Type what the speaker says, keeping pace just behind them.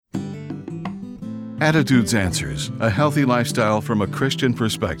Attitudes Answers, a healthy lifestyle from a Christian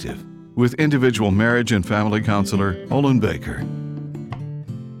perspective, with individual marriage and family counselor Olin Baker.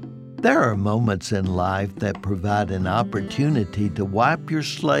 There are moments in life that provide an opportunity to wipe your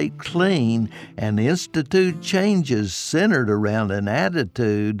slate clean and institute changes centered around an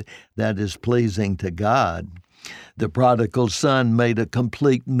attitude that is pleasing to God. The prodigal son made a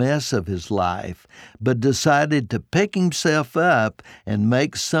complete mess of his life, but decided to pick himself up and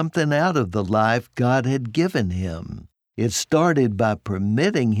make something out of the life God had given him. It started by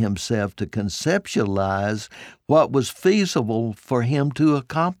permitting himself to conceptualize what was feasible for him to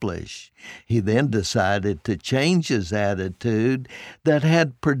accomplish. He then decided to change his attitude that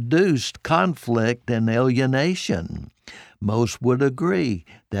had produced conflict and alienation. Most would agree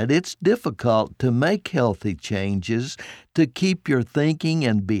that it's difficult to make healthy changes to keep your thinking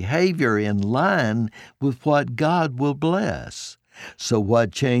and behavior in line with what God will bless. So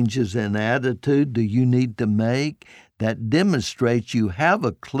what changes in attitude do you need to make that demonstrates you have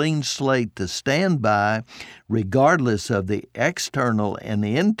a clean slate to stand by, regardless of the external and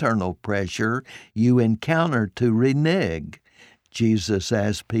internal pressure you encounter to renege? Jesus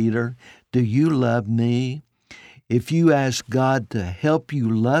asked Peter, "Do you love me?" If you ask God to help you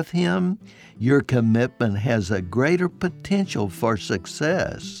love Him, your commitment has a greater potential for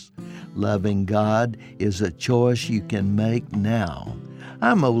success. Loving God is a choice you can make now.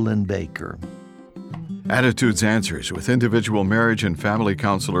 I'm Olin Baker. Attitudes Answers with individual marriage and family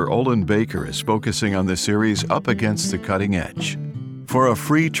counselor Olin Baker is focusing on the series Up Against the Cutting Edge. For a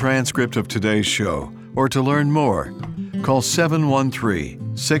free transcript of today's show or to learn more, call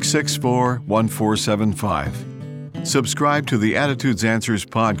 713-664-1475. Subscribe to the Attitudes Answers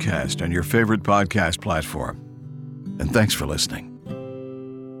podcast on your favorite podcast platform. And thanks for listening.